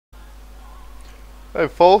Hey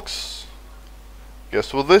folks,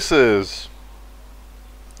 guess what this is?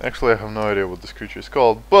 Actually, I have no idea what this creature is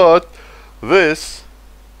called, but this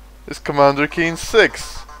is Commander Keen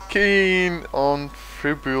 6. Keen on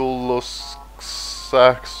Fribulos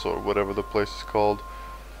Sax, or whatever the place is called.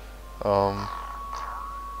 Um,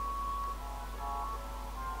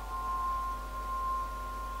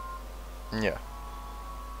 yeah.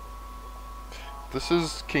 This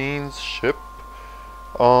is Keen's ship.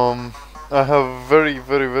 I have very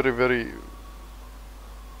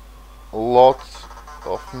lot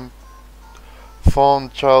of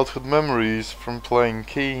fond childhood memories from playing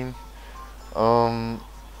Keen. Um,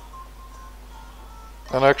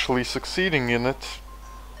 and actually succeeding in it,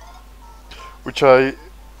 which I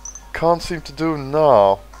can't seem to do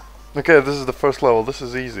now. Okay, this is the first level, this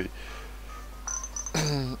is easy.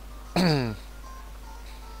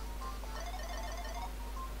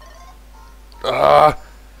 Ah,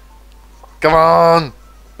 come on!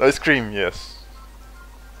 Ice cream, yes.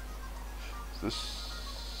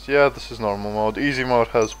 Yeah, this is normal mode. Easy mode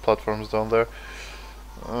has platforms down there,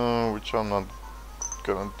 which I'm not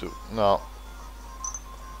gonna do now.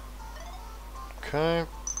 Okay,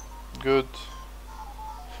 good.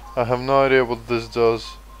 I have no idea what this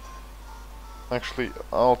does. Actually,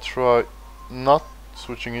 I'll try not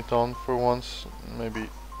switching it on for once. Maybe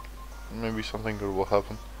something good will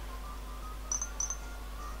happen.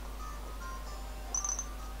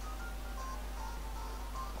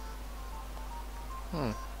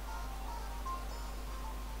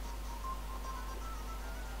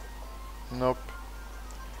 Nope.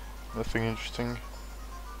 Nothing interesting.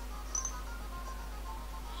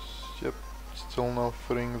 Yep, still no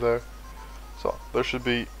footing there. So, there should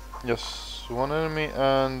be, yes, one enemy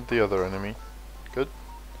and the other enemy. Good.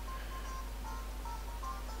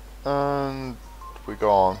 And we go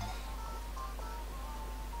on.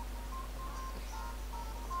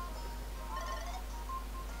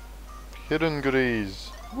 Hidden goodies.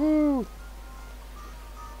 Woo!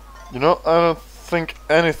 You know, I don't think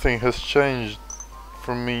anything has changed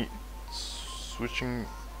from me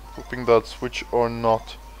flipping that switch or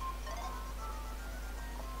not.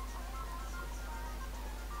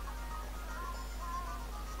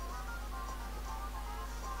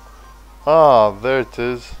 Ah, there it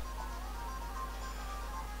is.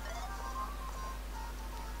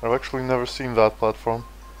 I've actually never seen that platform.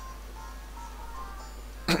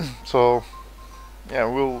 So, yeah,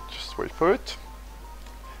 we'll just wait for it.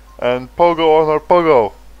 And pogo on our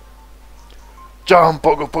pogo! Jump,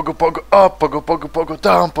 pogo, pogo, pogo, up, pogo, pogo, pogo,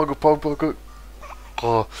 down, pogo, pogo, pogo.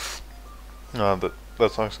 Oh,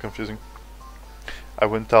 that song's confusing. I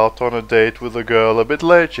went out on a date with a girl a bit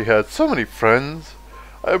late. She had so many friends.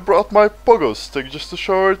 I brought my pogo stick just to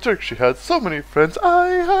show her a trick. She had so many friends.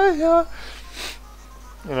 You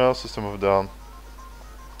know, System of a Down.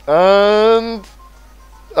 And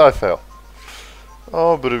I fail.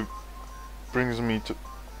 Oh, but it brings me to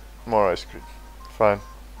more ice cream. Fine.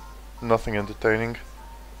 Nothing entertaining.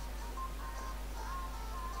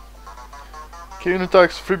 Keen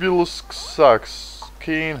attacks Fribulus Sax.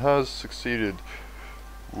 Keen has succeeded.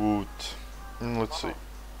 Woot. Let's see.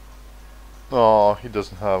 Oh, he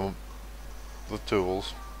doesn't have the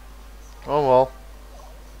tools. Oh well.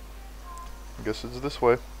 I guess it's this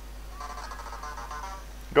way.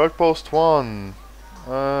 Guard post 1.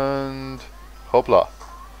 And hopla.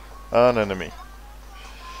 An enemy.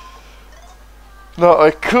 Now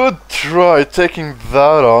I could try taking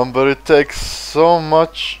that on, but it takes so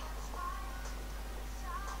much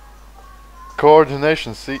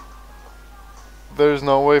coordination. See, there's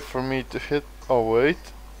no way for me to hit. Oh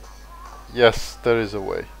wait, yes, there is a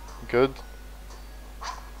way. Good.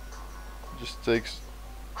 Just takes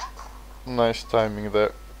nice timing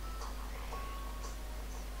there.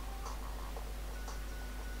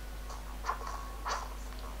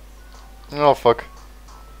 Oh fuck.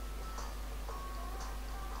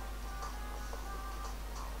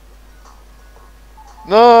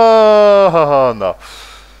 No, no.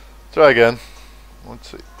 Try again. Let's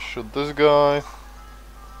see. Shoot this guy.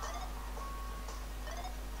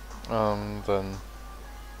 Then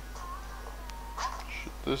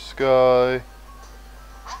shoot this guy.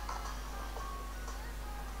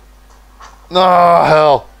 No,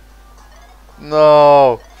 hell.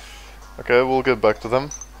 No. Okay, we'll get back to them.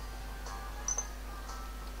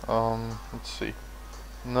 Let's see.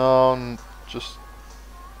 No, just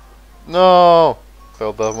no.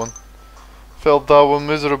 Failed that one. Failed that one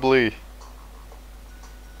miserably.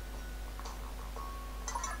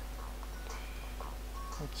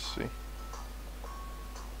 Let's see.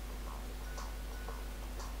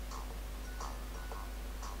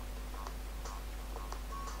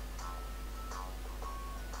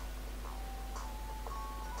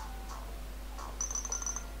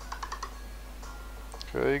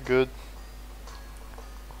 Okay, good.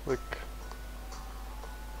 Click.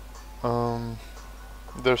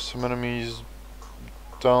 There's some enemies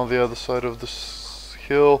down the other side of this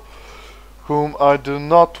hill whom I do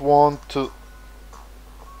not want to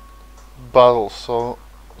battle, so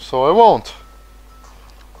I won't,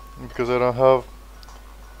 because I don't have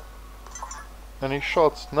any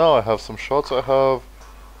shots. Now I have some shots. I have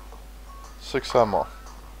 6 ammo.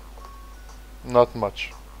 Not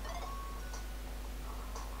much.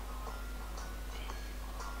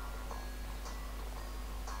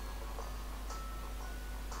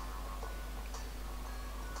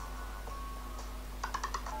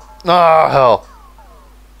 Ah, hell.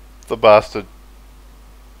 The bastard.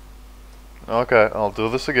 Okay, I'll do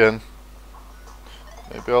this again.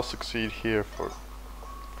 Maybe I'll succeed here for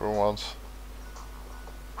once.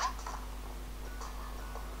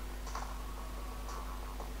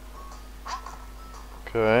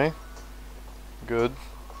 Okay. Good.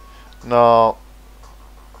 Now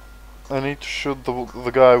I need to shoot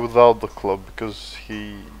the guy without the club, because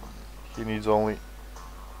he needs only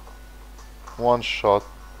 1 shot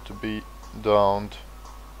to be downed.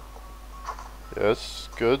 Yes,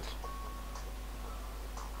 good.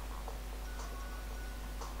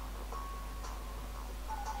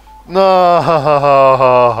 No,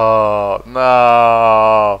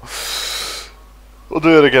 no. We'll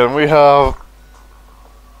do it again. We have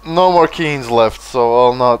no more keens left,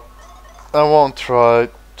 so I won't try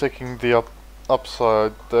taking the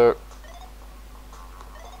upside there,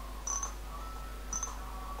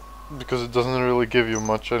 because it doesn't really give you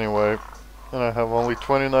much anyway. And I have only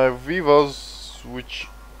 29 vivas, which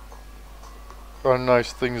are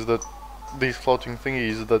nice things, that these floating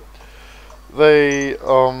thingies that they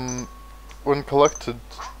when collected.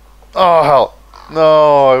 Oh hell,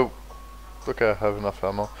 no! Okay, I have enough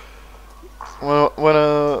ammo.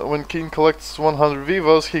 When Keen collects 100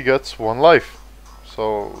 vivas, he gets 1 life,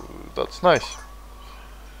 so that's nice.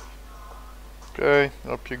 Okay,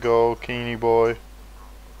 up you go, Keeny boy.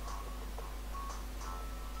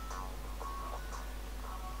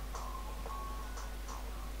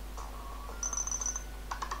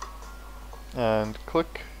 And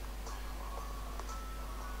click.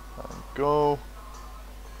 And go.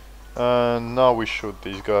 And now we shoot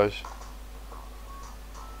these guys.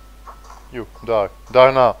 You, die.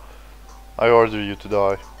 Die now. I order you to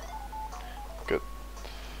die. Good.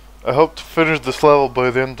 I hope to finish this level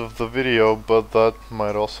by the end of the video, but that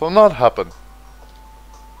might also not happen.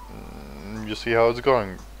 You see how it's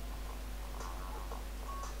going.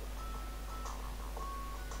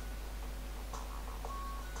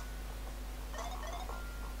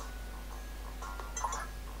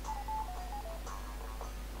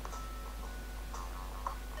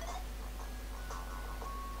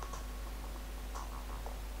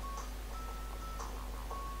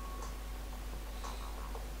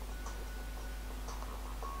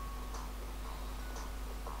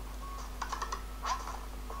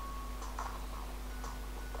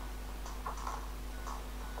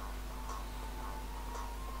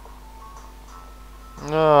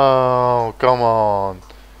 No, come on.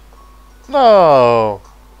 No.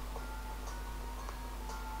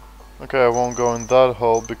 Okay, I won't go in that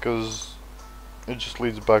hole because it just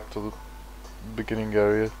leads back to the beginning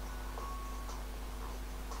area.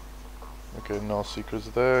 Okay, no secrets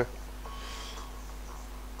there.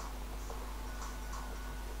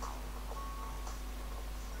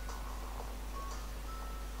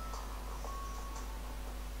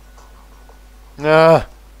 Nah,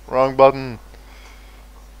 wrong button.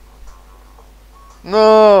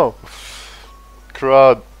 No!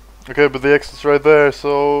 Crud. Okay, but the exit's right there,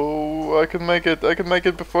 so I can make it. I can make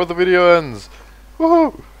it before the video ends.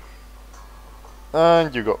 Woohoo!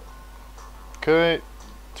 And you go. Okay,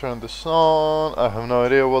 turn this on. I have no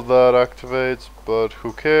idea what that activates, but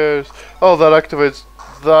who cares? Oh, that activates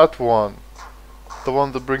that one. The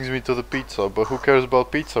one that brings me to the pizza, but who cares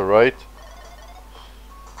about pizza, right?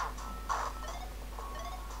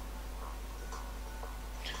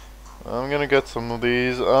 I'm gonna get some of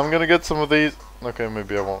these. I'm gonna get some of these. Okay,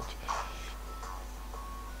 maybe I won't.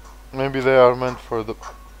 Maybe they are meant for the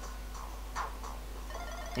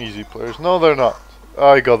easy players. No, they're not.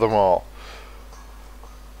 I got them all.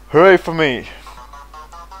 Hooray for me!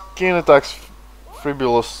 Keen attacks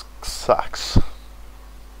Fribulous Sax.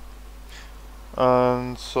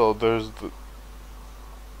 And so there's the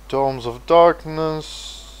Domes of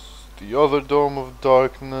Darkness, the other Dome of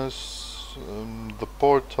Darkness, the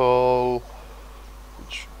portal,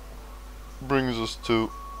 which brings us to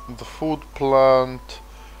the food plant,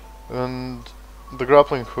 and the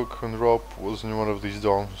grappling hook and rope was in one of these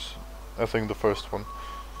domes. I think the first one.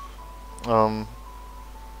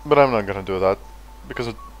 But I'm not gonna do that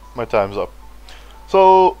because my time's up.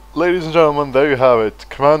 So, ladies and gentlemen, there you have it.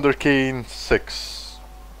 Commander Keen 6.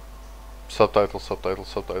 Subtitle,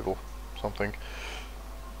 something.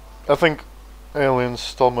 I think aliens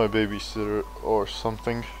stole my babysitter or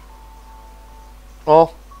something.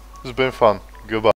 Well, it's been fun. Goodbye.